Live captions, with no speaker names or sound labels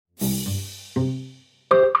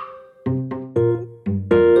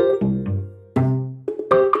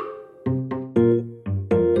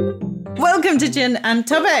Welcome to Gin and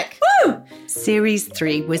Topic. Woo! Series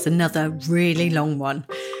 3 was another really long one.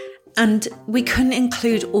 And we couldn't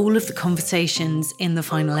include all of the conversations in the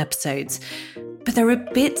final episodes. But there are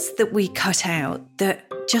bits that we cut out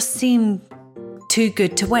that just seem too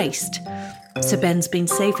good to waste. So Ben's been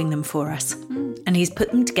saving them for us. And he's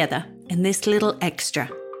put them together in this little extra.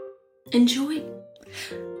 Enjoy.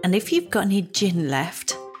 And if you've got any gin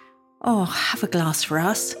left, have a glass for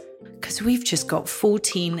us. Because we've just got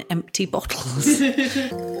 14 empty bottles.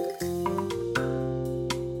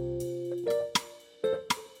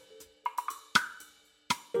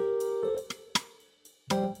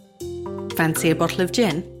 Fancy a bottle of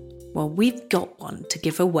gin? Well, we've got one to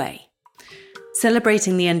give away.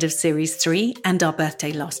 Celebrating the end of Series 3 and our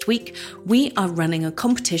birthday last week, we are running a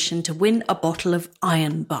competition to win a bottle of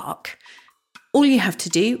Ironbark. All you have to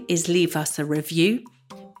do is leave us a review,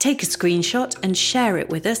 take a screenshot and share it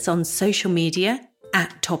with us on social media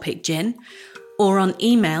 @TopicGin or on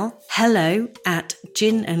email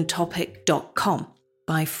hello@ginandtopic.com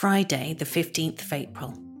by Friday the 15th of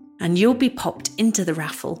April. And you'll be popped into the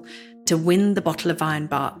raffle to win the bottle of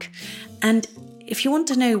Ironbark. And if you want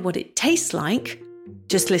to know what it tastes like,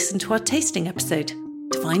 just listen to our tasting episode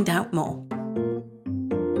to find out more.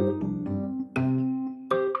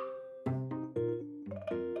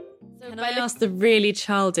 Can I ask the really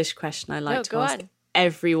childish question I like to ask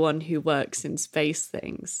everyone who works in space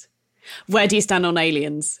things? Where do you stand on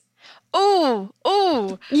aliens? Oh.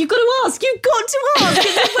 You've got to ask. You've got to ask.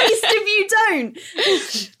 It's a waste if you don't.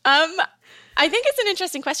 I think it's an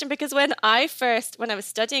interesting question because when I was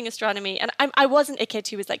studying astronomy, and I wasn't a kid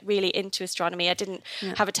who was like really into astronomy. I didn't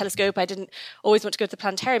have a telescope. I didn't always want to go to the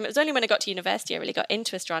planetarium. It was only when I got to university I really got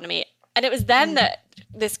into astronomy. And it was then that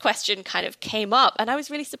this question kind of came up. And I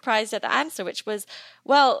was really surprised at the answer, which was,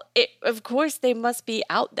 well, of course they must be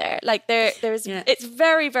out there. Like it's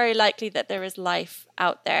very, very likely that there is life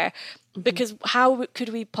out there. Because how could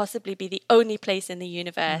we possibly be the only place in the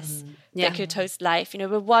universe that could host life? You know,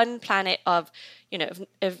 we're one planet of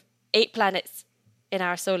 8 planets in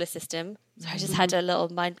our solar system. So I just had a little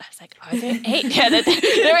mind. I was like, are there 8? Yeah, there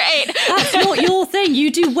are 8. That's not your thing. You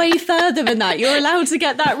do way further than that. You're allowed to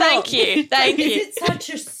get that wrong. Thank you. Is it such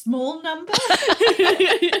a small number?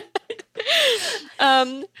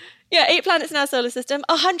 8 planets in our solar system.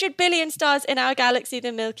 100 billion stars in our galaxy,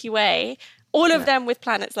 the Milky Way. All of them with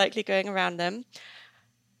planets likely going around them.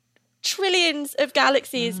 Trillions of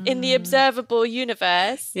galaxies in the observable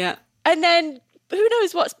universe. Yeah. And then who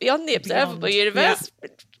knows what's beyond the observable universe? Yeah.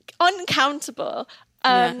 Uncountable.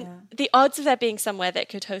 The odds of there being somewhere that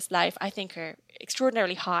could host life, I think, are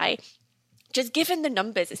extraordinarily high. Just given the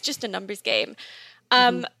numbers, it's just a numbers game.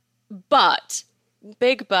 But,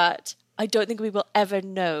 big but, I don't think we will ever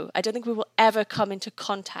know. I don't think we will ever come into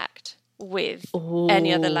contact with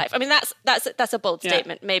any other life. I mean, that's a bold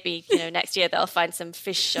statement. Maybe next year they'll find some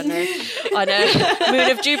fish on a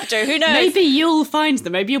moon of Jupiter. Who knows? Maybe you'll find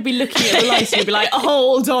them. Maybe you'll be looking at the lights and you'll be like,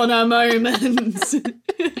 hold on a moment.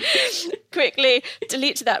 Quickly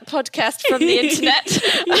delete that podcast from the internet.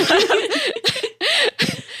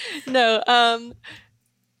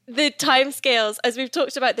 The time scales, as we've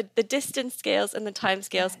talked about, the distance scales and the time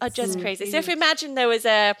scales are just crazy. So if we imagine there was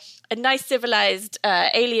a nice civilized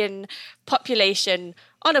alien population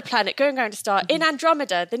on a planet going around a star in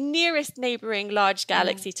Andromeda, the nearest neighboring large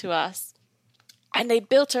galaxy to us, and they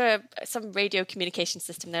built some radio communication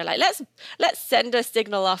system. They're like, let's send a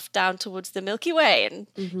signal off down towards the Milky Way and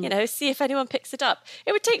see if anyone picks it up.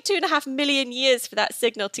 It would take 2.5 million years for that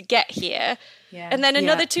signal to get here. Yeah. And then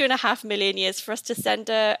another 2.5 million years for us to send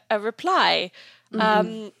a reply.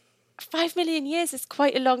 5 million years is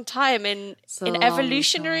quite a long time in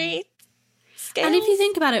evolutionary scales. And if you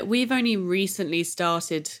think about it, we've only recently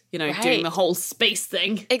started, doing the whole space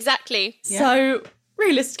thing. Exactly. Yeah. So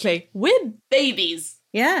realistically, we're babies.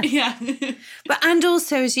 Yeah. But and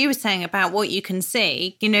also, as you were saying about what you can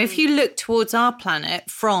see, if you look towards our planet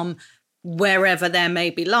from wherever there may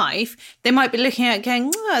be life, they might be looking at it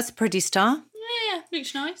going, oh, that's a pretty star. Yeah,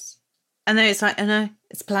 looks nice. And then it's like, oh no,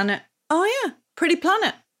 it's a planet. Oh yeah, pretty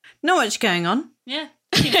planet. Not much going on. Yeah,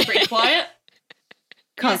 seems pretty quiet.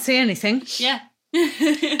 Can't see anything. Yeah.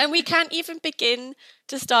 And we can't even begin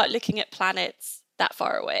to start looking at planets that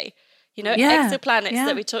far away. Exoplanets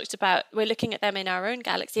that we talked about, we're looking at them in our own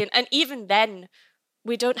galaxy. And even then,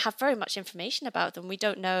 we don't have very much information about them. We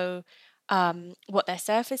don't know what their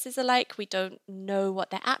surfaces are like. We don't know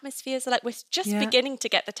what their atmospheres are like. We're just beginning to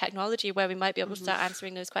get the technology where we might be able to start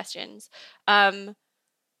answering those questions. So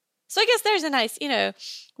I guess there's a nice,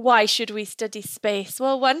 why should we study space?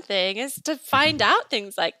 Well, one thing is to find out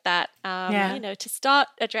things like that, to start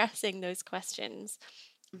addressing those questions.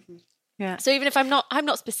 Yeah. So even if I'm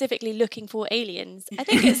not specifically looking for aliens, I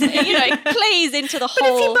think it's, it plays into the whole.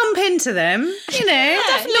 But if you bump into them,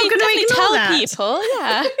 definitely not going to ignore tell that. people.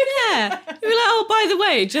 Yeah. Yeah. You'd be like, oh, by the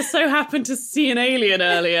way, just so happened to see an alien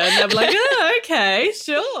earlier. And they're like, oh, okay,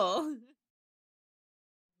 sure.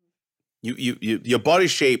 Your body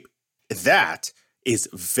shape, that is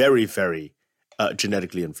very, very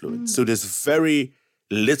genetically influenced. So there's very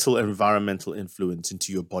little environmental influence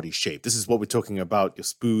into your body shape. This is what we're talking about, your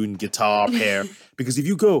spoon, guitar, pear. Because if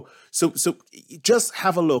you go, so just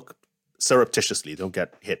have a look surreptitiously, don't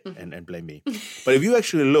get hit and blame me. But if you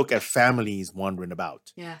actually look at families wandering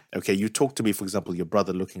about, okay, you talk to me, for example, your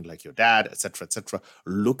brother looking like your dad, etc.,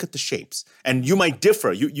 look at the shapes. And you might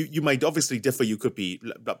differ. You might obviously differ. You could be,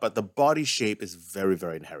 but the body shape is very,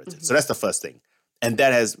 very inherited. So that's the first thing. And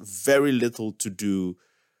that has very little to do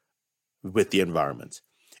with the environment.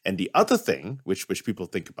 And the other thing, which people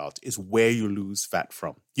think about, is where you lose fat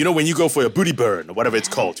from. When you go for a booty burn or whatever it's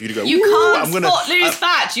called, you go, you can't lose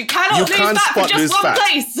fat. You cannot lose fat for just one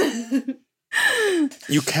place.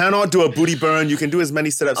 You cannot do a booty burn. You can do as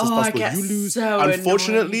many sit-ups as possible. I get You lose, so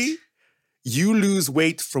unfortunately, annoyed. You lose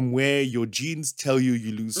weight from where your genes tell you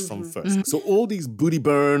lose from first. So all these booty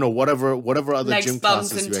burn or whatever other legs, gym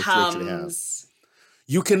bums, classes and you actually have.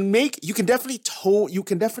 You can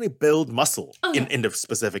definitely build muscle in the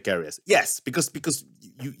specific areas. Yes, because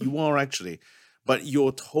you are actually, but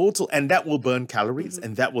your total, and that will burn calories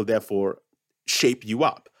and that will therefore shape you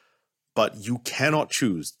up. But you cannot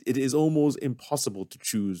choose. It is almost impossible to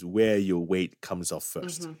choose where your weight comes off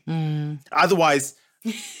first. Otherwise,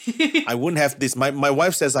 I wouldn't have this. My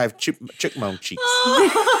wife says I have chipmunk cheeks,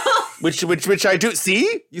 which I do.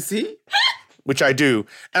 See, you see. Which I do.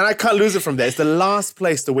 And I can't lose it from there. It's the last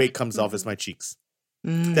place the weight comes off is my cheeks.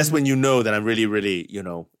 That's when you know that I'm really, really,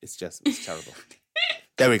 it's terrible.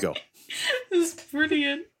 There we go. That's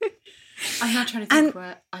brilliant. I'm not trying to think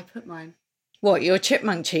where I put mine. What, your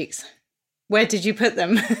chipmunk cheeks? Where did you put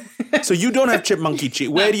them? So you don't have chipmunky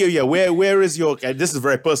cheeks. Where do you, where is your, this is a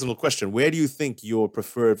very personal question. Where do you think your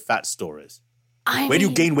preferred fat store is? Where do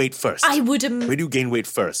you gain weight first? Where do you gain weight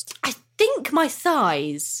first? I think my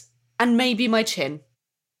thighs. And maybe my chin.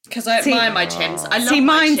 Because I admire my chins. I love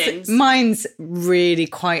my chins. Mine's really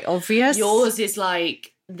quite obvious. Yours is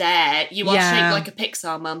like there. You are shaped like a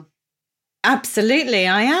Pixar mum. Absolutely,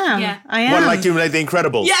 I am. Yeah. I am. Well, like you, like The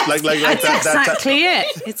Incredibles. Yes. Like That's that. exactly it.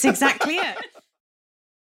 It's exactly it.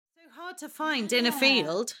 So hard to find in a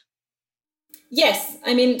field. Yes,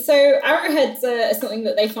 I mean, so arrowheads are something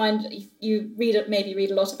that they find you read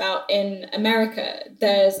a lot about in America.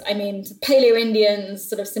 There's, Paleo-Indians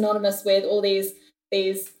sort of synonymous with all these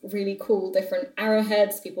really cool different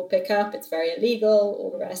arrowheads people pick up. It's very illegal, all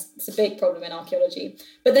the rest. It's a big problem in archaeology.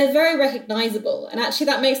 But they're very recognizable, and actually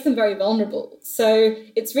that makes them very vulnerable. So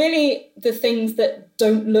it's really the things that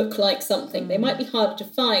don't look like something. They might be harder to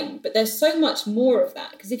find, but there's so much more of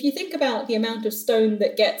that. Because if you think about the amount of stone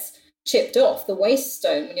that gets chipped off, the waste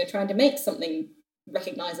stone, when you're trying to make something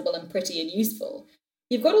recognizable and pretty and useful,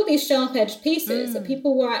 you've got all these sharp-edged pieces that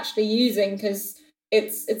people were actually using because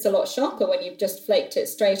it's a lot sharper when you've just flaked it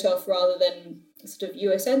straight off rather than sort of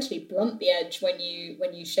you essentially blunt the edge when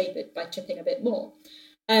you shape it by chipping a bit more.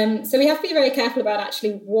 So we have to be very careful about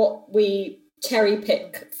actually what we cherry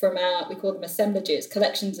pick from we call them assemblages,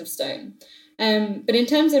 collections of stone. But in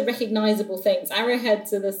terms of recognizable things,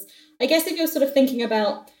 arrowheads are this, I guess if you're sort of thinking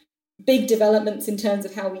about big developments in terms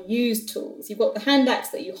of how we use tools. You've got the hand axe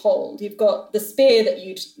that you hold, you've got the spear that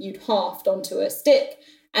you'd haft onto a stick,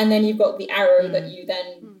 and then you've got the arrow that you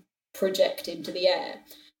then project into the air.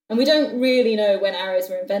 And we don't really know when arrows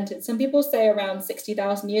were invented. Some people say around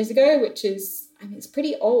 60,000 years ago, which is, it's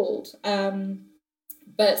pretty old. And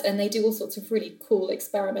they do all sorts of really cool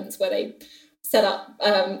experiments where they set up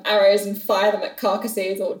arrows and fire them at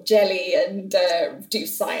carcasses or jelly and do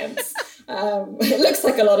science. It looks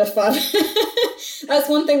like a lot of fun. That's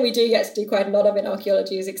one thing we do get to do quite a lot of in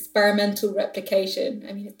archaeology is experimental replication.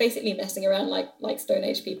 It's basically messing around like Stone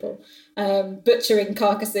Age people, butchering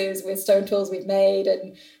carcasses with stone tools we've made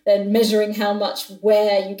and then measuring how much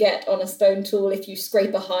wear you get on a stone tool if you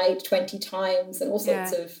scrape a hide 20 times and all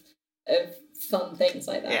sorts of fun things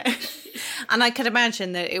like that. Yeah. And I could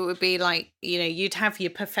imagine that it would be like, you'd have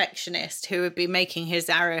your perfectionist who would be making his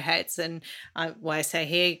arrowheads, and I say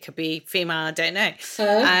he could be female, I don't know.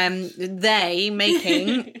 They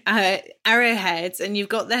making arrowheads, and you've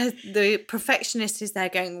got the perfectionist is there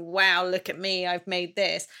going, wow, look at me, I've made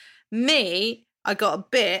this. Me, I got a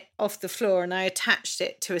bit off the floor and I attached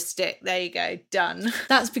it to a stick. There you go, done.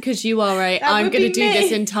 That's because you are I'm going to do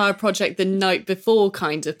this entire project the night before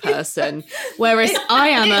kind of person. Whereas I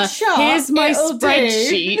am here's my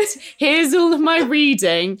spreadsheet, here's all of my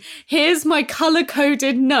reading, here's my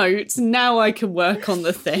colour-coded notes, now I can work on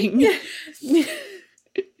the thing.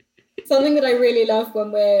 Something that I really love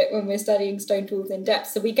when we're studying stone tools in depth.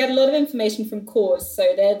 So we get a lot of information from cores. So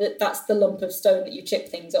that's the lump of stone that you chip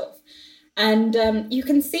things off. And you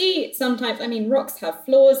can see sometimes, rocks have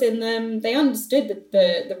flaws in them. They understood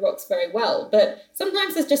the rocks very well, but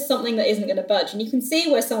sometimes there's just something that isn't going to budge. And you can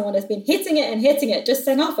see where someone has been hitting it, just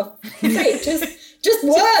saying, oh, for sake, just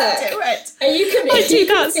work. Do it. And I do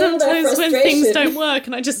that sometimes when things don't work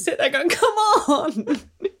and I just sit there going, come on.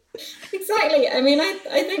 Exactly.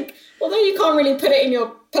 I think, although you can't really put it in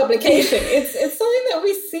your publication, it's something that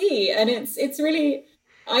we see. And it's really,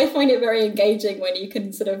 I find it very engaging when you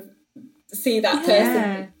can sort of see that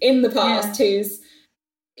person in the past who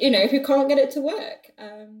can't get it to work.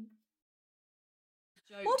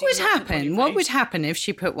 What would happen? What would happen if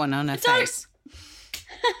she put one on her face?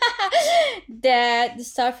 The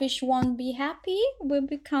starfish won't be happy, will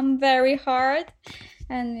become very hard,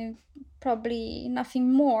 and probably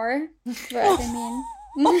nothing more. But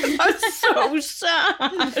That's so sad.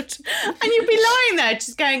 And you'd be lying there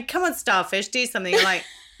just going, come on, starfish, do something. You're like,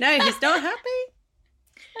 no, he's not happy.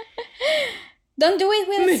 Don't do it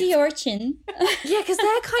with a sea urchin. Yeah, because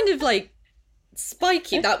they're kind of like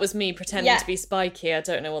spiky. That was me pretending to be spiky. I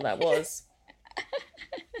don't know what that was.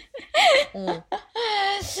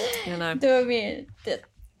 You know.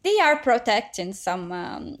 They are protecting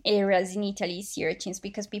some areas in Italy, sea urchins,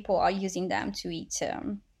 because people are using them to eat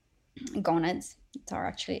gonads that are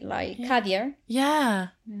actually like caviar. Yeah.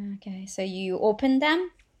 Okay, so you open them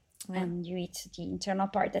and you eat the internal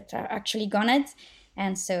part that are actually gonads.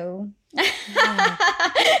 And so put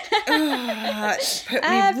me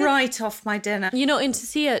right off my dinner. You're not into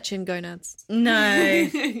sea urchin gonads? No,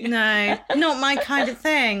 not my kind of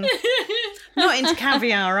thing. Not into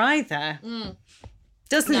caviar either.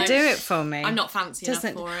 Doesn't do it for me. I'm not fancy enough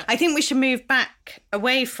for it. I think we should move back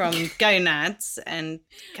away from gonads and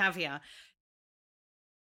caviar.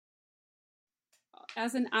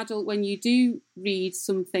 As an adult, when you do read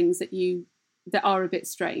some things that are a bit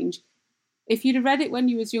strange, if you'd have read it when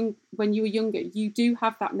you were younger, you do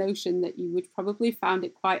have that notion that you would probably found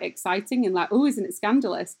it quite exciting and like, oh, isn't it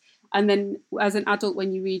scandalous? And then as an adult,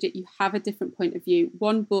 when you read it, you have a different point of view.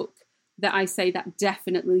 One book that I say that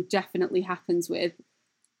definitely happens with,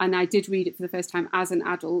 and I did read it for the first time as an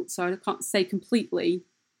adult, so I can't say completely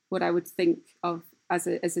what I would think of as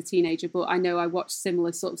a teenager, but I know I watched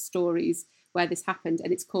similar sort of stories where this happened,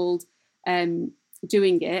 and it's called Doing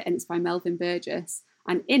It, and it's by Melvin Burgess.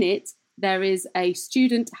 And in it, there is a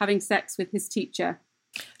student having sex with his teacher.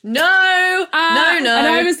 No. And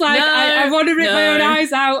I was like, I want to rip my own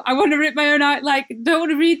eyes out. I want to rip my own eye. Like, don't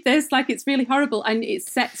want to read this. Like, it's really horrible. And it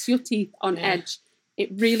sets your teeth on edge. It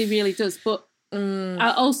really, really does. But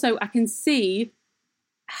I can see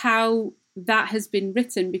how that has been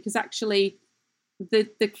written, because actually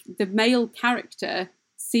the male character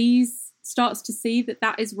starts to see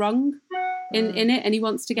that is wrong in it, and he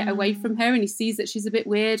wants to get away from her, and he sees that she's a bit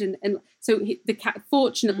weird, and so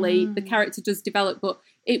fortunately the character does develop, but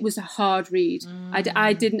it was a hard read. I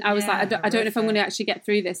don't know if I'm going to actually get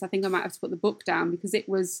through this. I think I might have to put the book down, because it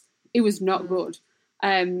was not good,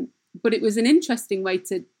 but it was an interesting way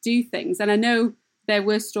to do things. And I know there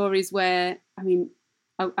were stories where I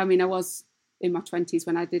was in my 20s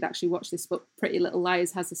when I did actually watch this, but Pretty Little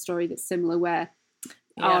Liars has a story that's similar, where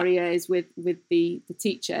Aria is with the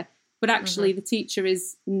teacher, but actually the teacher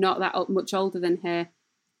is not that much older than her.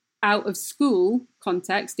 Out of school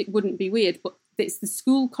context, it wouldn't be weird, but it's the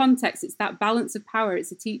school context, it's that balance of power,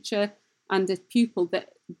 it's a teacher and a pupil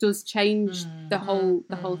that does change the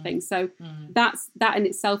whole thing. So that in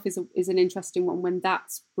itself is an interesting one when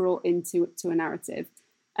that's brought into a narrative.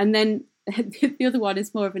 And then the other one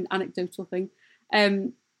is more of an anecdotal thing.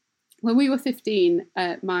 When we were 15,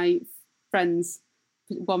 my friends,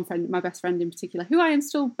 one friend, my best friend in particular, who I am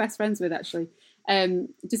still best friends with actually,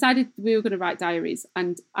 decided we were going to write diaries.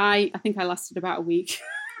 And I think I lasted about a week.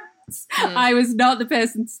 I was not the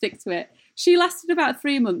person to stick to it. She lasted about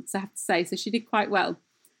 3 months, I have to say, so she did quite well.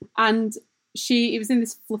 And it was in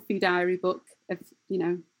this fluffy diary book of,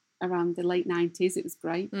 around the late 90s. It was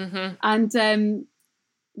great. And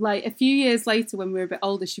like a few years later, when we were a bit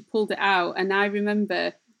older, she pulled it out. And I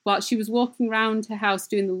remember while she was walking around her house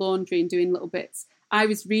doing the laundry and doing little bits, I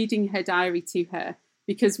was reading her diary to her,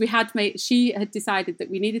 because she had decided that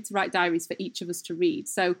we needed to write diaries for each of us to read.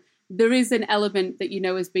 So there is an element that,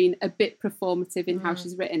 has been a bit performative in how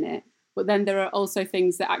she's written it. But then there are also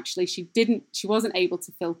things that actually she wasn't able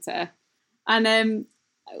to filter. And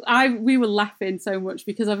we were laughing so much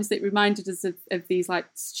because obviously it reminded us of these like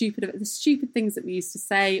stupid things that we used to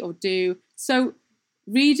say or do. So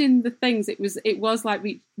reading the things, it was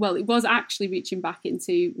actually reaching back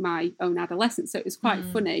into my own adolescence. So it was quite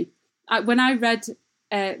funny. When I read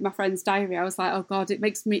my friend's diary, I was like, oh God, it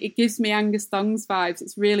gives me Angus Thongs vibes.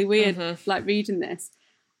 It's really weird, like reading this.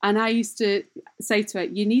 And I used to say to her,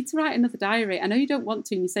 you need to write another diary. I know you don't want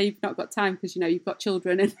to, and you say you've not got time because, you've got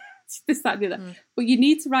children and this, that, and the other. But you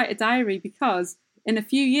need to write a diary because in a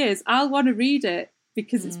few years, I'll want to read it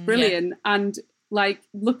because it's brilliant. And like,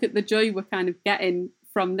 look at the joy we're kind of getting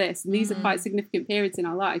from this. And these are quite significant periods in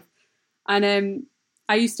our life. And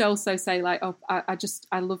I used to also say like, oh,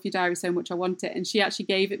 I love your diary so much, I want it. And she actually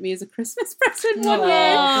gave it me as a Christmas present one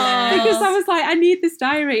year because I was like, I need this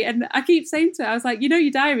diary. And I keep saying to her, I was like,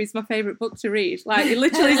 your diary is my favourite book to read. Like, it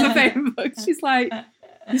literally is my favourite book. She's like,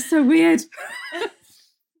 you're so weird. So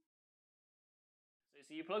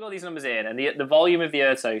you plug all these numbers in, and the volume of the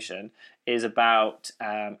Earth's ocean is about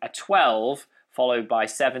a 12 followed by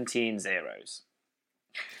 17 zeros.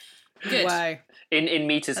 Good. Wow. In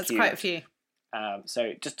meters That's cubed. Quite a few.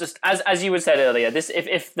 So just as you had said earlier, this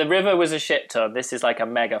if the river was a shit ton, this is like a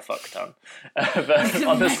mega fuck ton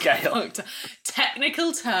on the scale.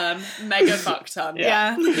 Technical term, mega fuck ton.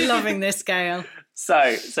 Yeah, loving this scale.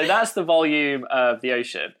 So that's the volume of the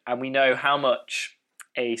ocean, and we know how much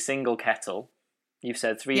a single kettle. You've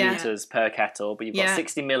said 3 litres per kettle, but you've got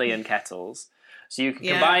 60 million kettles. So you can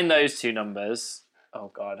combine those two numbers.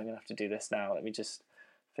 Oh God, I'm gonna have to do this now. Let me just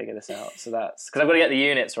figure this out. So that's because I've got to get the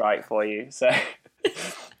units right for you. So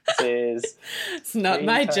this is it's not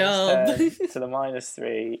my job. 10 to the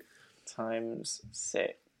 -3 times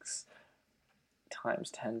 6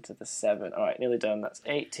 times 10 to the 7. All right, nearly done. That's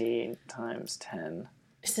 18 times 10.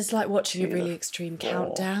 This is like watching a really extreme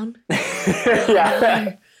countdown.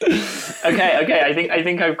 Yeah. Okay. I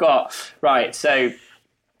think I've got right. So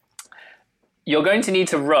you're going to need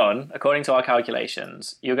to run, according to our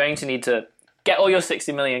calculations. You're going to need to get all your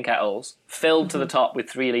 60 million kettles filled to the top with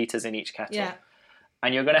 3 litres in each kettle. Yeah.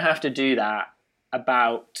 And you're going to have to do that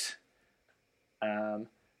about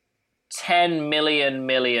 10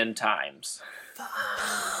 million times.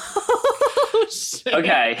 Oh, shit.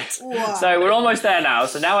 Okay. Wow. So we're almost there now.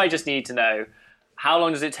 So now I just need to know, how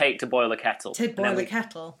long does it take to boil a kettle? To boil a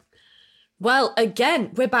kettle? Well,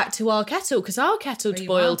 again, we're back to our kettle because our kettle to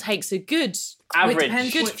boil takes a good average.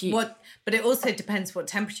 But it also depends what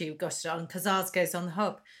temperature you've got it on because ours goes on the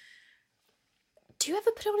hob. Do you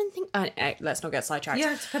ever put it on anything? Let's not get sidetracked. You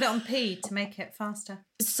have to put it on P to make it faster.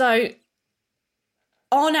 So,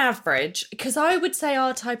 on average, because I would say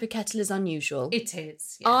our type of kettle is unusual. It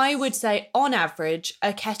is. Yes. I would say, on average,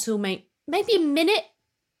 a kettle maybe a minute.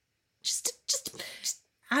 Just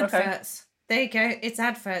adverts. Okay. There you go. It's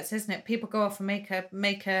adverts, isn't it? People go off and make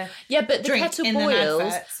a yeah, but the kettle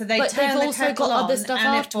boils. So they but they've also got other stuff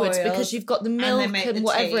afterwards because you've got the milk and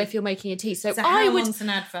whatever if you're making a tea. So how long's an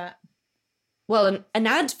advert? Well, an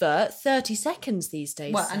advert, 30 seconds these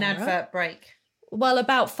days. Well, an advert break. Well,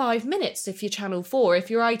 about 5 minutes if you're Channel 4. If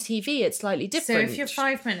you're ITV, it's slightly different. So if you're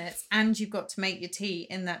 5 minutes and you've got to make your tea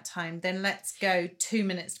in that time, then let's go 2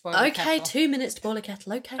 minutes to boil a kettle. Okay, 2 minutes to boil a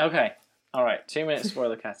kettle. Okay. All right, 2 minutes to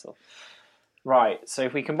boil a kettle. Right, so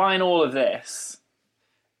if we combine all of this,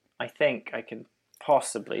 I think I can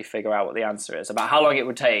possibly figure out what the answer is about how long it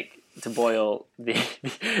would take to boil the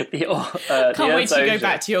Can't wait to go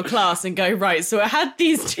back to your class and go, right, so it had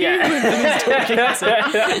these two rhythms talking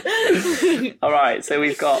to. All right, so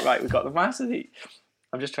we've got the mass of the...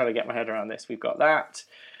 I'm just trying to get my head around this. We've got that.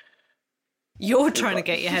 You're trying to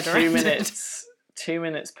get your head around it. 2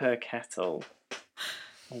 minutes per kettle.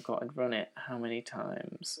 We've got to run it how many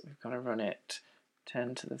times? We've got to run it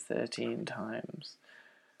 10 to the 13 times.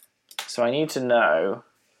 So I need to know...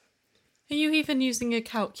 Are you even using a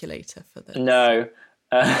calculator for this? No.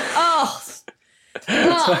 I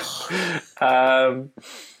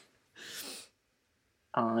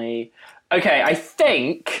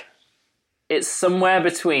think it's somewhere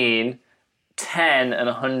between 10 and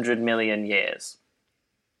 100 million years.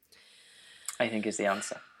 I think is the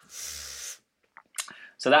answer.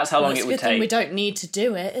 So that's how long it would take. We don't need to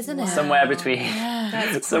do it, isn't it? Somewhere between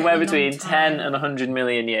 10 and 100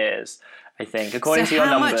 million years, I think, according to your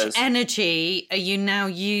numbers. How much energy are you now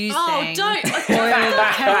using? Oh, don't! We're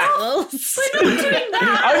not doing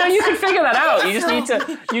that. Oh no, you can figure that out. You just need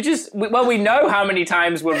to. We know how many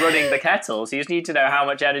times we're running the kettle, so you just need to know how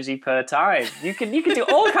much energy per time. You can do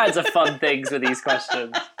all kinds of fun things with these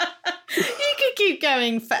questions. You could keep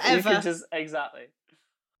going forever. You can just exactly.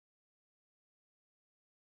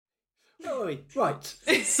 Oh, right.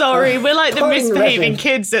 Sorry, we're like the misbehaving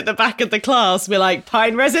kids at the back of the class. We're like,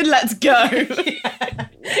 pine resin, let's go.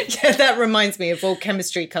 Yeah, that reminds me of all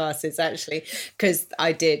chemistry classes, actually, because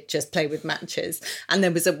I did just play with matches. And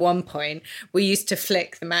there was at one point we used to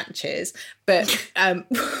flick the matches, but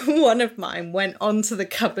one of mine went onto the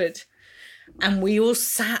cupboard and we all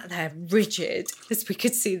sat there rigid as we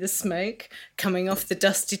could see the smoke coming off the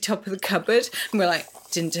dusty top of the cupboard. And we're like,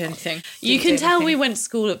 didn't do anything. You can tell we went to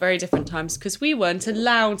school at very different times because we weren't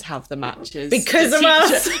allowed to have the matches. Because of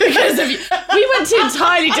us. Because of you. We went to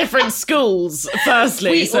entirely different schools,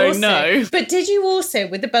 firstly, no. But did you also,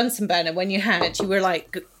 with the Bunsen burner, when you were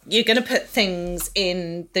like, you're going to put things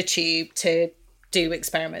in the tube to do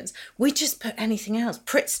experiments. We just put anything else.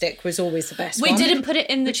 Pritt stick was always the best one. We didn't put it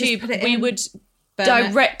in the tube. We would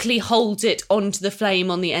directly hold it onto the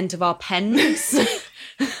flame on the end of our pens.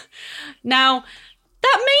 Now,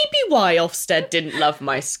 that may be why Ofsted didn't love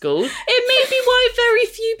my school. It may be why very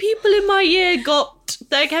few people in my year got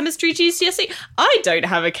their chemistry GCSE. I don't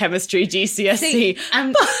have a chemistry GCSE.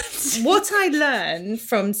 But what I learned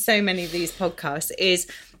from so many of these podcasts is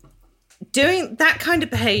doing that kind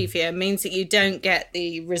of behaviour means that you don't get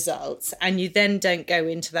the results and you then don't go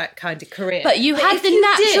into that kind of career. But you had the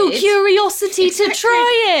natural curiosity to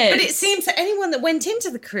try it. But it seems that anyone that went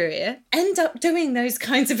into the career end up doing those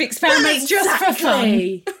kinds of experiments just for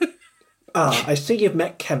fun. I see you've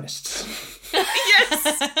met chemists.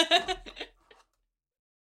 Yes.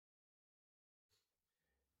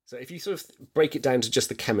 So if you sort of break it down to just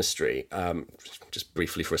the chemistry, just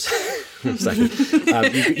briefly for a second,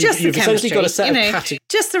 you've essentially got a set of categories.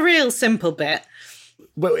 Just the real simple bit.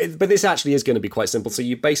 Well, but this actually is going to be quite simple. So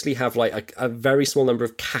you basically have like a very small number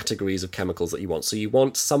of categories of chemicals that you want. So you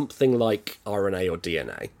want something like RNA or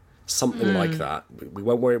DNA, something like that. We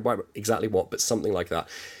won't worry about exactly what, but something like that.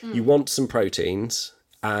 You want some proteins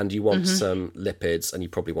and you want some lipids and you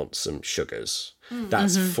probably want some sugars.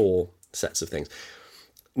 That's 4 sets of things.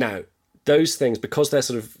 Now, those things, because they're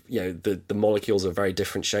sort of, the molecules are very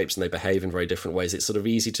different shapes and they behave in very different ways, it's sort of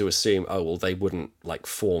easy to assume, they wouldn't like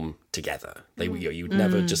form together. They you would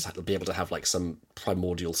never just be able to have like some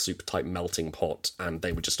primordial soup type melting pot and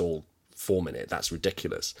they would just all form in it. That's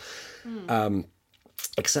ridiculous.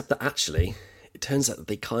 Except that actually, it turns out that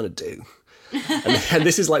they kind of do. and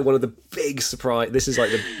this is like one of the big surprise. This is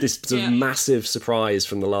like this sort of massive surprise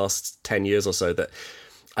from the last 10 years or so that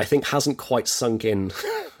I think hasn't quite sunk in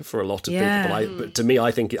for a lot of people, but to me,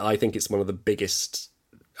 I think it's one of the biggest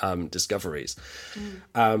discoveries.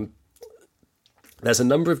 There's a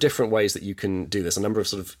number of different ways that you can do this. A number of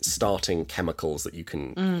sort of starting chemicals that you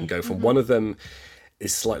can go from. One of them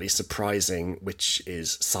is slightly surprising, which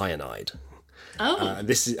is cyanide. And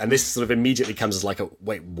this sort of immediately comes as like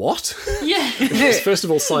wait, what? Yeah. First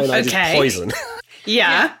of all, cyanide is poison.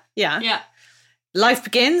 Yeah. Life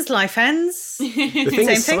begins, life ends. The thing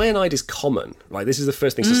is, cyanide is common, right? This is the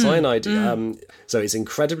first thing. So cyanide, so it's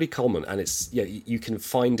incredibly common, and it's you can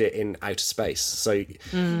find it in outer space. So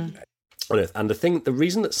on Earth, and the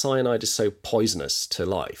reason that cyanide is so poisonous to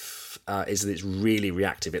life is that it's really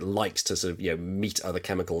reactive. It likes to sort of meet other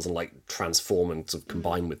chemicals and like transform and sort of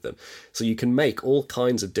combine with them. So you can make all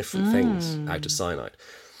kinds of different things out of cyanide.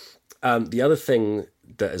 The other thing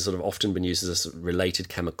that has sort of often been used as a related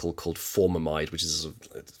chemical called formamide, which is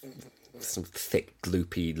some thick,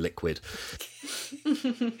 gloopy liquid.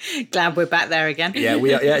 Glad we're back there again. Yeah,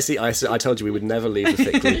 we are. Yeah, see, I told you we would never leave the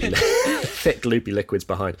thick, gloopy liquids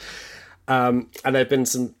behind. And there have been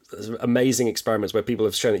some amazing experiments where people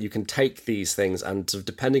have shown that you can take these things and sort of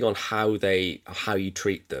depending on how you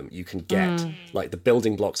treat them, you can get like the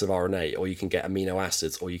building blocks of RNA, or you can get amino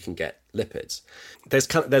acids, or you can get lipids. There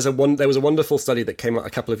was a wonderful study that came out a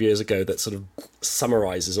couple of years ago that sort of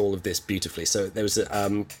summarizes all of this beautifully. So there was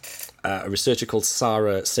a researcher called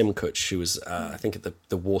Sarah Simkuch, who was I think at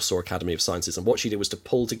the Warsaw Academy of Sciences, and what she did was to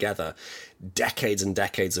pull together decades and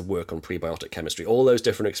decades of work on prebiotic chemistry, all those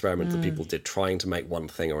different experiments that people did trying to make one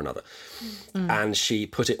thing or another, and she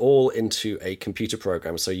put it all into a computer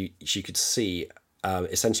program so she could see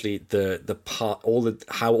essentially how all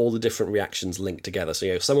the different reactions link together.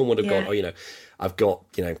 So someone would have gone, I've got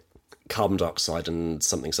carbon dioxide and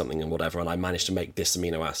something and whatever, and I managed to make this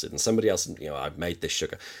amino acid, and somebody else, I've made this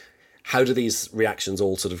sugar. How do these reactions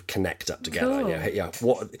all sort of connect up together?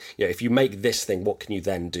 Cool. If you make this thing, what can you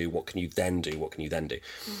then do? What can you then do? What can you then do?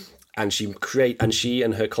 And she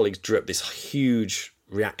and her colleagues drew up this huge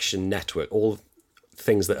reaction network, all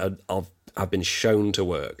things that have been shown to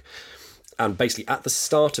work. And basically, at the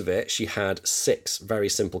start of it, she had 6 very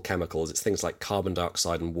simple chemicals. It's things like carbon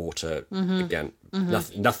dioxide and water. Again,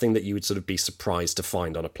 nothing that you would sort of be surprised to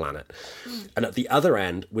find on a planet. And at the other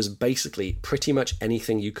end was basically pretty much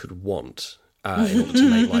anything you could want in order to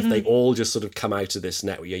make life. They all just sort of come out of this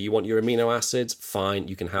network. You want your amino acids? Fine,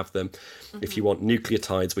 you can have them. If you want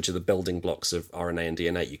nucleotides, which are the building blocks of RNA and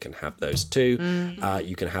DNA, you can have those too.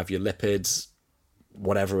 You can have your lipids,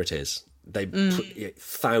 whatever it is. They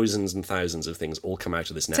thousands and thousands of things all come out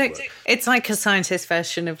of this network. So it's like a scientist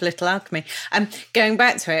version of Little Alchemy. Going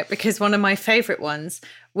back to it, because one of my favourite ones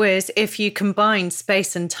was if you combine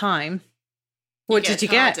space and time, what did you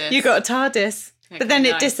get? You got a TARDIS. Okay, but then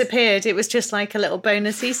it disappeared. It was just like a little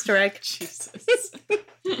bonus Easter egg. Jesus.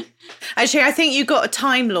 Actually, I think you got a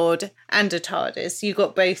Time Lord and a TARDIS. You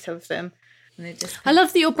got both of them. I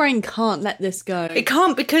love that your brain can't let this go. It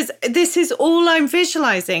can't, because this is all I'm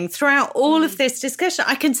visualising throughout all of this discussion.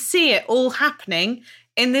 I can see it all happening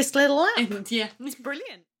in this little app. Yeah, it's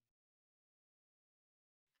brilliant.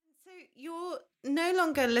 So you're no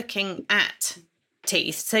longer looking at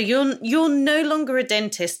teeth. So you're no longer a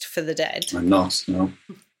dentist for the dead. I'm not, no.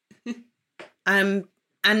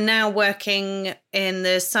 And now working in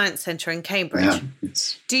the Science Centre in Cambridge. Yeah,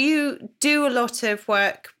 yes. Do you do a lot of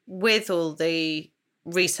work with all the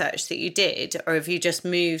research that you did, or have you just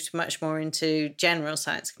moved much more into general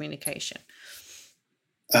science communication?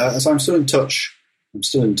 So I'm still in touch. I'm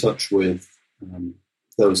still in touch with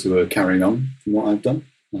those who are carrying on from what I've done.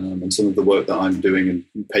 And some of the work that I'm doing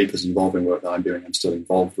and papers involving work that I'm doing, I'm still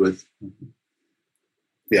involved with.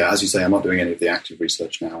 Yeah, as you say, I'm not doing any of the active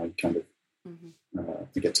research now. I kind of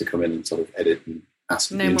I get to come in and sort of edit and ask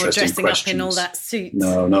the interesting questions. No more dressing up in all that suit.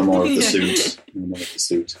 No more of the suit. No more of the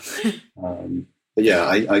suit. But yeah,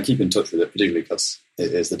 I keep in touch with it, particularly because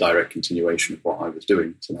it is the direct continuation of what I was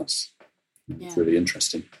doing. So that's really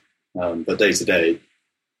interesting. But day to day,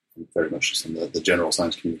 I'm very much just on the general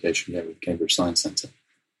science communication with Cambridge Science Centre,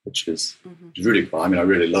 which is really cool. I mean, I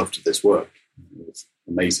really loved this work. It was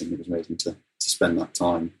amazing. It was amazing to spend that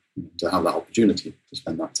time, to have that opportunity to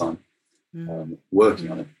spend that time working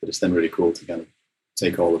on it. But it's then really cool to kind of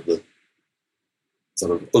take all of the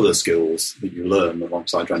sort of other skills that you learn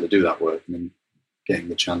alongside trying to do that work, and then getting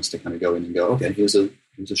the chance to kind of go in and go, okay, here's a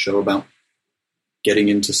show about getting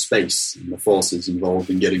into space and the forces involved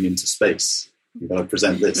in getting into space. You've got to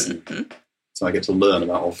present this. And so I get to learn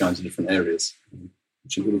about all kinds of different areas,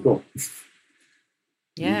 which is really cool.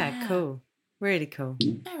 Yeah, cool. Really cool.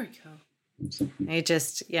 Very cool. You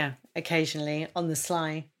just, occasionally on the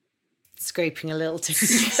sly, scraping a little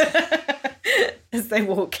tooth as they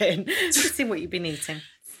walk in to see what you've been eating.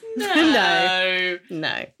 No,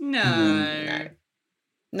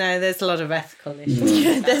 there's a lot of ethical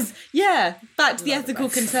issues. Back to the ethical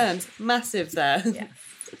concerns. Massive there. Yeah.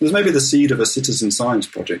 There's maybe the seed of a citizen science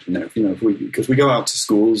project in there, because we go out to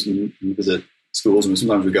schools and visit schools, and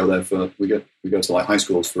sometimes we go there we go to like high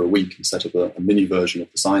schools for a week and set up a mini version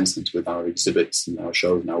of the Science Centre with our exhibits and our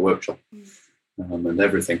shows and our workshop and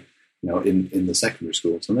everything. In the secondary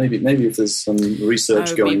school. So maybe if there's some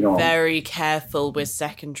research going on. Be very careful with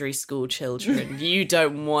secondary school children. You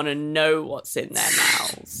don't want to know what's in their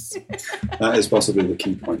mouths. That is possibly the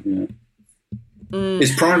key point,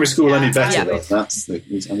 Is primary school any better, though? That's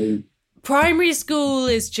primary school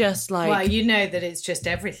is just like... Well, you know that it's just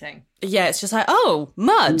everything. Yeah, it's just like, oh,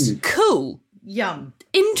 mud, cool. Yum.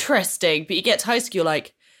 Interesting. But you get to high school,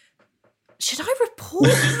 like, should I report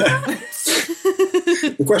that?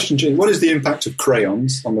 The question, Jean, what is the impact of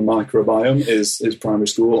crayons on the microbiome is primary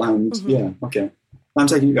school, and okay. I'm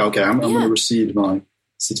taking, I'm going to recede my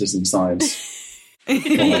citizen science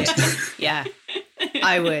comment. Yeah,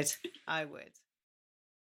 I would. By the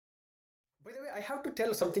way, I have to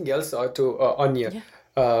tell something else to Anya.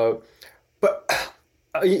 Yeah. But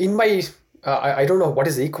in my, I don't know what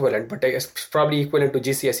is the equivalent, but it's probably equivalent to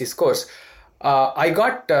GCSE scores. I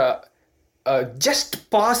got just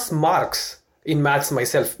pass marks in maths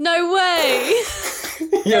myself. No way.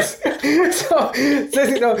 Yes. So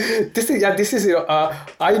this is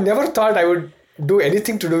I never thought I would do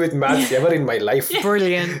anything to do with maths ever in my life.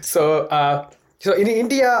 Brilliant. So in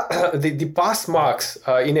India, the pass marks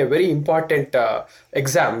in a very important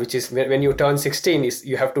exam, which is when you turn 16, is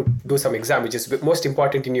you have to do some exam, which is the most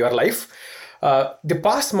important in your life. The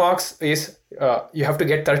pass marks is you have to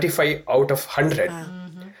get 35 out of 100.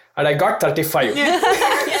 And I got 35.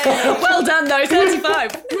 Well done, though,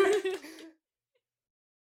 35.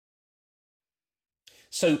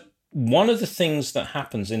 So one of the things that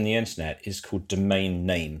happens in the internet is called domain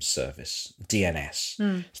name service,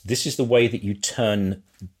 DNS. This is the way that you turn,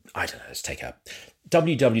 let's take out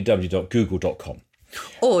www.google.com.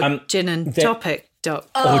 Or ginandtopic.com.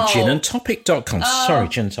 Or ginandtopic.com. Sorry,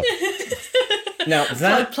 ginandtopic. Now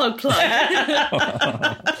that plug.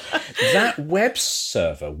 that web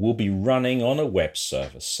server will be running on a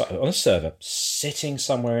server sitting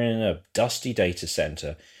somewhere in a dusty data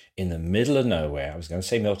center in the middle of nowhere. I was going to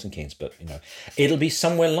say Milton Keynes, but it'll be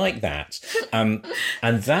somewhere like that. And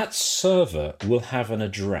that server will have an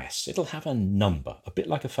address. It'll have a number, a bit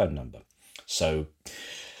like a phone number. So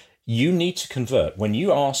you need to convert, when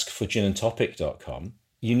you ask for ginandtopic.com,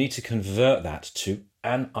 you need to convert that to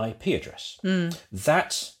an IP address.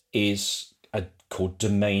 That is called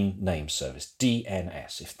Domain Name Service,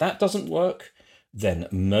 DNS. If that doesn't work, then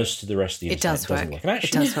most of the rest of the internet doesn't work. And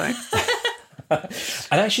actually, it does work.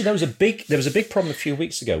 And actually, there was a big problem a few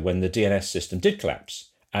weeks ago when the DNS system did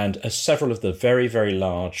collapse, and several of the very, very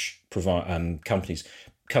large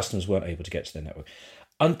customers weren't able to get to their network.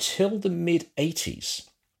 Until the mid-'80s,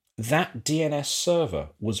 that DNS server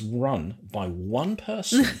was run by one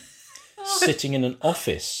person sitting in an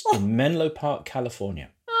office in Menlo Park, California.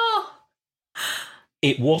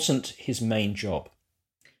 It wasn't his main job.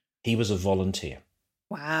 He was a volunteer.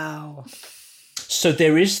 Wow. So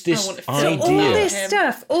there is this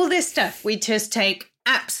idea. All this stuff we just take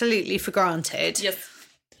absolutely for granted. Yes.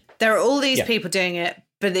 There are all these people doing it,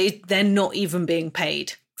 but they're not even being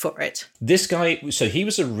paid for it. This guy, so he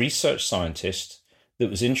was a research scientist that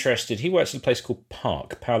was interested. He works at a place called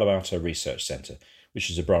PARC, Palo Alto Research Center, which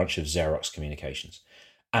is a branch of Xerox Communications.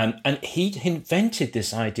 And he invented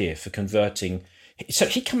this idea for converting. So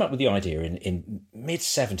he came up with the idea in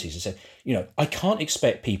mid-'70s and said, I can't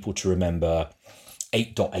expect people to remember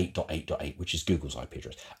 8.8.8.8, which is Google's IP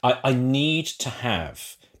address. I need to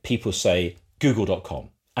have people say google.com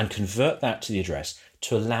and convert that to the address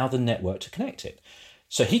to allow the network to connect it.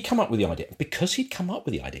 So he come up with the idea. Because he'd come up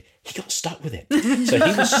with the idea, he got stuck with it. So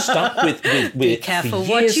he was stuck with Be careful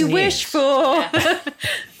what you wish for.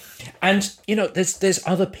 And, there's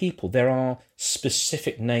other people. There are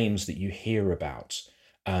specific names that you hear about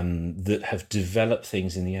that have developed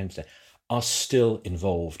things in the internet, are still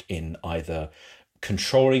involved in either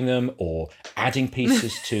controlling them or adding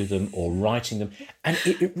pieces to them or writing them. And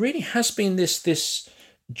it really has been this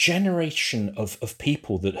generation of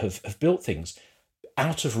people that have built things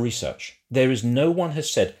out of research. There is no one has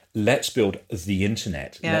said, let's build the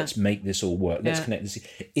internet. Let's make this all work. Let's connect this.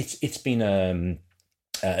 It's been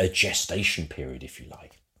a gestation period, if you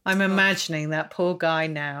like. I'm imagining that poor guy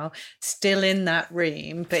now, still in that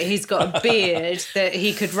room, but he's got a beard that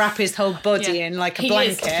he could wrap his whole body in like a blanket.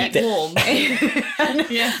 Is to keep warm.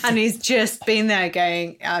 And he's just been there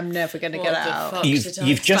going, I'm never going to get out.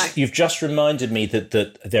 You've just reminded me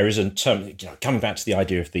that there is a term, coming back to the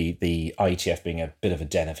idea of the IETF being a bit of a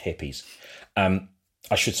den of hippies.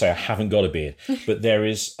 I should say I haven't got a beard, but there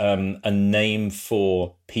is a name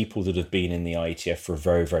for people that have been in the IETF for a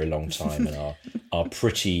very, very long time and are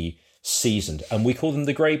pretty seasoned, and we call them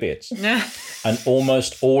the greybeards. And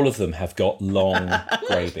almost all of them have got long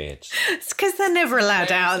greybeards. It's because they're never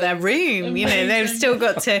allowed out of their room. They've still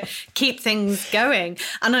got to keep things going.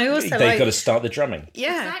 And I also they've got to start the drumming.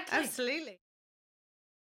 Yeah, absolutely.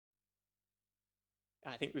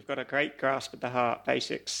 I think we've got a great grasp of the heart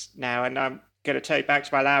basics now, and I'm going to take back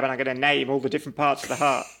to my lab and I'm going to name all the different parts of the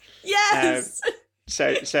heart. Yes!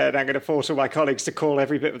 So I'm going to force all my colleagues to call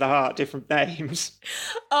every bit of the heart different names.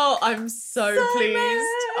 Oh, I'm so pleased.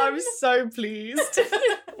 I'm so pleased.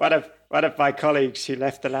 One of my colleagues who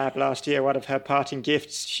left the lab last year, one of her parting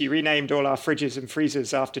gifts, she renamed all our fridges and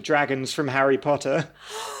freezers after dragons from Harry Potter.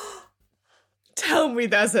 Tell me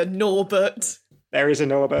there's a Norbert. There is a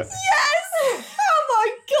Norbert. Yes! Oh my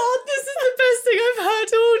God, this is the best thing I've heard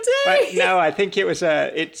all day. But no, I think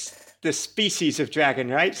it's the species of dragon,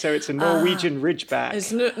 right? So it's a Norwegian Ridgeback.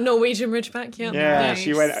 It's Norwegian Ridgeback, yeah. Yeah, nice.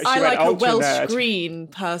 she went I like a Welsh nerd. green,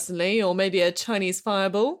 personally, or maybe a Chinese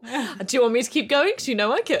fireball. Do you want me to keep going? Because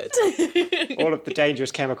I could. All of the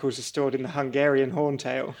dangerous chemicals are stored in the Hungarian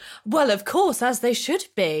horntail. Well, of course, as they should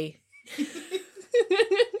be.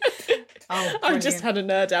 I've just had a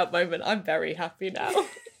nerd out moment. I'm very happy now.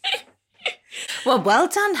 Well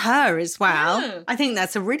done her as well. Yeah. I think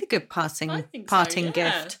that's a really good parting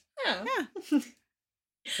gift. Yeah,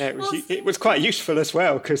 it was quite useful as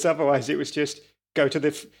well, because otherwise it was just go to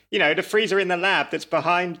the freezer in the lab that's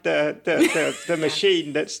behind the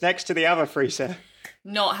machine that's next to the other freezer.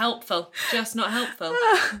 Not helpful. Just not helpful.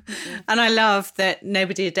 And I love that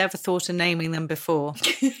nobody had ever thought of naming them before,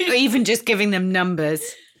 or even just giving them numbers.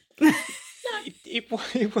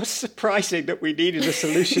 It was surprising that we needed a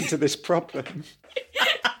solution to this problem.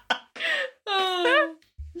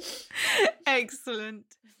 Excellent.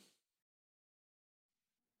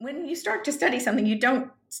 when you start to study something, you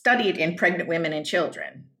don't study it in pregnant women and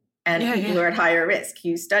children and people who are at higher risk.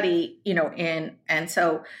 You study, and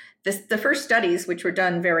so the first studies, which were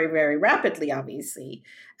done very, very rapidly, obviously,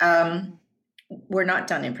 were not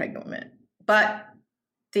done in pregnant women. But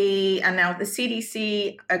now the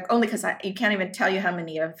CDC, only because you can't even tell you how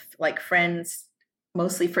many of friends,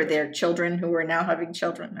 mostly for their children who are now having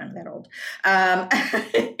children, I'm that old,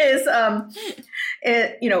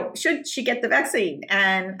 should she get the vaccine?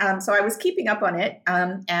 And so I was keeping up on it,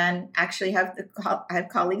 and actually I have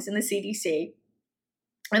colleagues in the CDC,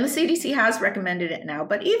 and the CDC has recommended it now.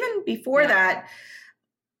 But even before that,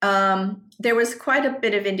 there was quite a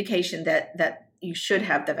bit of indication that you should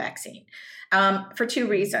have the vaccine for two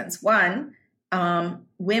reasons. One,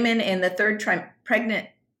 women in the third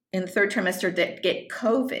trimester that get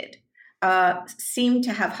COVID seem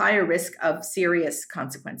to have higher risk of serious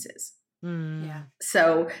consequences.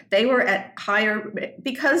 So they were at higher,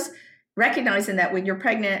 because recognizing that when you're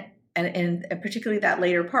pregnant and particularly that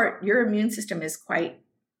later part, your immune system is quite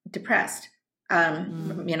depressed. You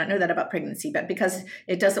may not know that about pregnancy, but because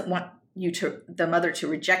it doesn't want the mother to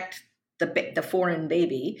reject the foreign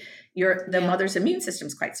baby, the mother's immune system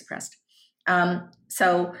is quite suppressed.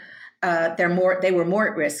 So they were more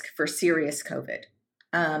at risk for serious COVID,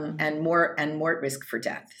 and more at risk for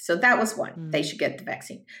death. So that was one. They should get the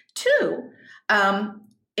vaccine. Two,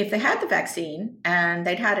 if they had the vaccine and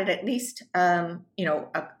they'd had it at least a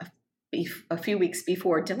few weeks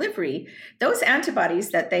before delivery, those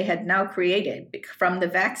antibodies that they had now created from the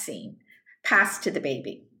vaccine passed to the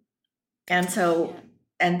baby, and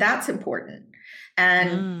that's important.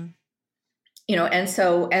 And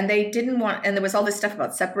and they didn't want, and there was all this stuff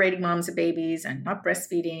about separating moms and babies and not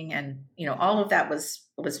breastfeeding, and all of that was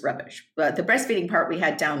rubbish. But the breastfeeding part we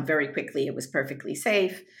had down very quickly. It was perfectly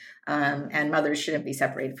safe, and mothers shouldn't be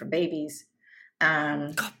separated from babies.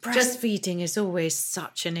 Breastfeeding is always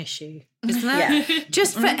such an issue, isn't it? Yeah.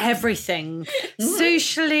 Just for everything,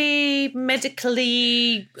 socially,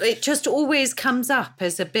 medically, it just always comes up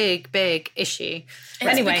as a big, big issue.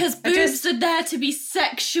 Anyway, because boobs are there to be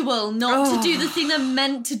sexual, not to do the thing they're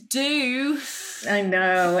meant to do. I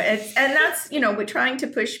know, and that's we're trying to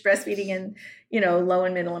push breastfeeding in low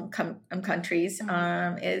and middle income countries,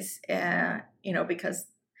 because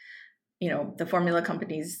the formula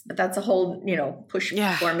companies, but that's a whole, push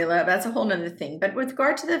formula. That's a whole nother thing. But with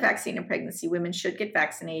regard to the vaccine and pregnancy, women should get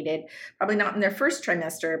vaccinated, probably not in their first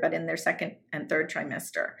trimester, but in their second and third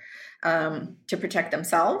trimester, to protect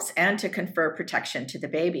themselves and to confer protection to the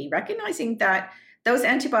baby, recognizing that those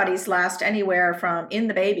antibodies last anywhere from in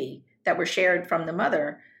the baby that were shared from the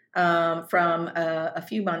mother, from a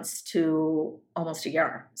few months to almost a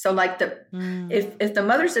year. So if the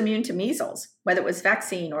mother's immune to measles, whether it was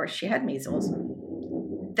vaccine or she had measles,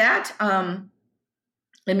 that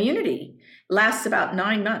immunity lasts about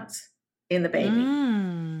 9 months in the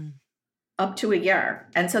baby, up to a year.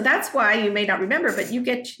 And so that's why you may not remember, but you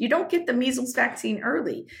don't get the measles vaccine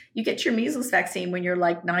early. You get your measles vaccine when you're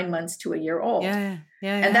 9 months to a year old.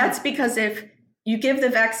 And that's because if you give the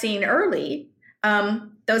vaccine early,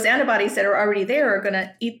 those antibodies that are already there are going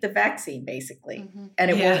to eat the vaccine, basically,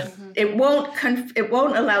 and it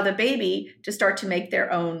won't allow the baby to start to make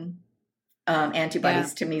their own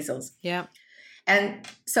antibodies to measles. Yeah, and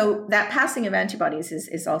so that passing of antibodies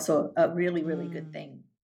is also a really, really good thing.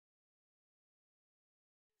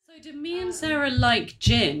 So do me and Sarah like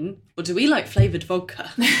gin, or do we like flavoured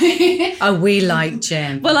vodka? Oh, we like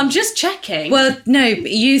gin. Well, I'm just checking. Well, no,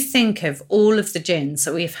 but you think of all of the gins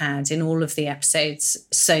that we've had in all of the episodes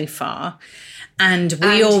so far, and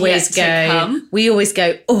we always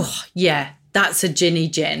go, oh, yeah, that's a ginny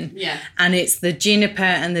gin. Yeah. And it's the juniper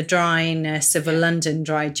and the dryness of a London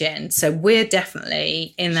dry gin. So we're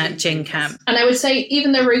definitely in that gin camp. And I would say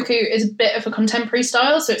even though Roku is a bit of a contemporary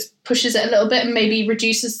style, so it pushes it a little bit and maybe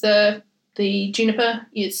reduces the juniper,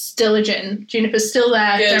 it's still a gin. Juniper's still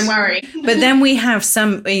there, don't worry. But then we have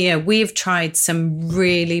some, we've tried some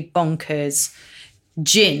really bonkers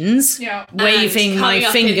gins, waving my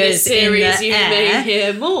fingers in the air. You may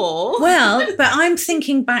hear more. Well, but I'm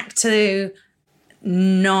thinking back to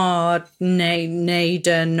however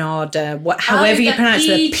you pronounce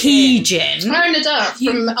it, the pea gin. Aaron Nadar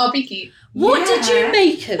from our Beaky. What did you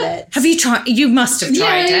make of it? Have you tried? You must have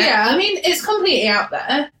tried it. Yeah, I mean, it's completely out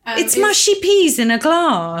there. It's mushy peas in a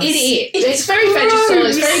glass. It is. It's very vegetable.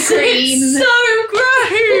 It's very green. It's so gross.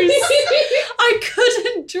 I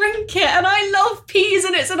couldn't drink it, and I love peas,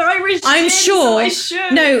 and it's an Irish I'm gin, sure. So I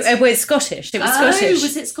should. No, it's Scottish. It was Scottish.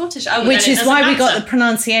 Was it Scottish? Oh, which is why we got the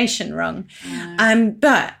pronunciation wrong.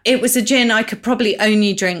 But it was a gin I could probably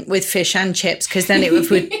only drink with fish and chips, because then it would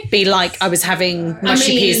be like I was having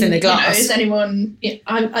mushy peas in a glass. Is anyone?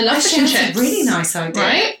 I love fish and chips. That's a really nice idea.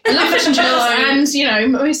 Right? I love fish and chips,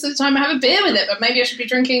 and most of the time I have a beer with it. But maybe I should be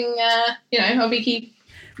drinking, a Viki.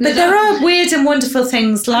 But there are weird and wonderful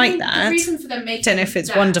things like that. The reason for them making don't know if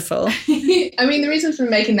it's wonderful. I mean, the reason for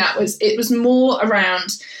making that was it was more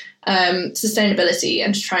around sustainability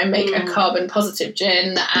and to try and make a carbon positive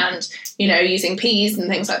gin and, using peas and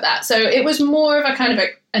things like that. So it was more of a kind of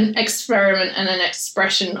an experiment and an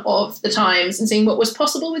expression of the times and seeing what was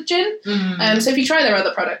possible with gin. So if you try their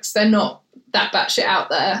other products, they're not that batshit out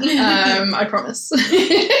there. I promise.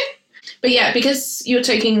 But yeah, because you're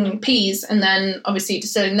taking peas and then obviously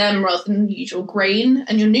distilling them rather than the usual grain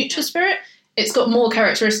and your neutral spirit, it's got more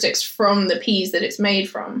characteristics from the peas that it's made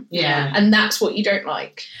from. Yeah. And that's what you don't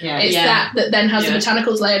like. Yeah. It's that then has the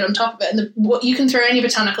botanicals layered on top of it. And what you can throw any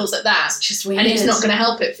botanicals at that, just weird. And it's not going to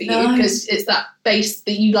help it for you because it's that base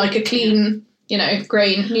that you like a clean,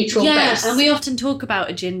 grain, neutral base. Yeah, and we often talk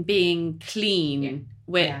about a gin being clean,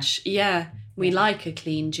 which, we like a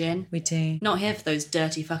clean gin. We do. Not here for those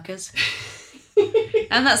dirty fuckers.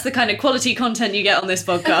 And that's the kind of quality content you get on this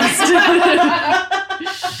podcast.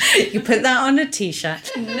 You put that on a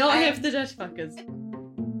t-shirt. Not here for the dirty fuckers.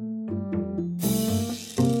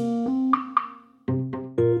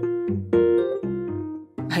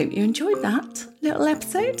 Hope you enjoyed that little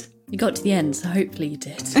episode. You got to the end, so hopefully you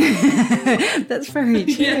did. That's very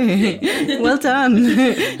true. Well done.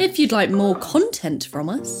 If you'd like more content from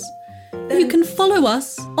us, you can follow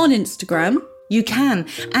us on Instagram. You can.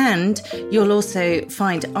 And you'll also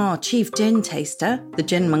find our chief gin taster, the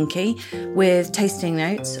Gin Monkey, with tasting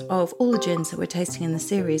notes of all the gins that we're tasting in the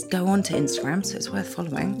series. Go on to Instagram, so it's worth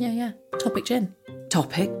following. Yeah. Topic Gin.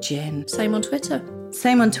 Topic Gin. Same on Twitter.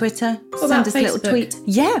 Same on Twitter. Send us a little tweet.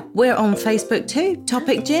 Yeah, we're on Facebook too.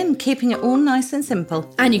 Topic Gin, keeping it all nice and simple.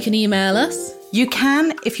 And you can email us. You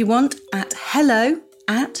can, if you want, at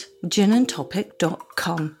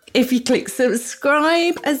hello@ginandtopic.com. If you click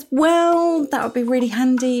subscribe as well, that would be really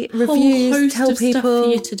handy. Reviews, whole host tell of people. Stuff for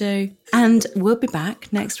you to do. And we'll be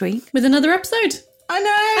back next week with another episode. I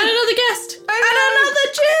know. And another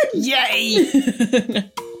gin.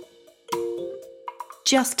 Yay!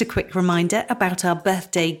 Just a quick reminder about our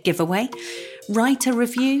birthday giveaway. Write a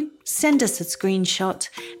review, send us a screenshot,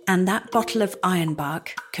 and that bottle of Ironbark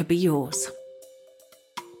could be yours.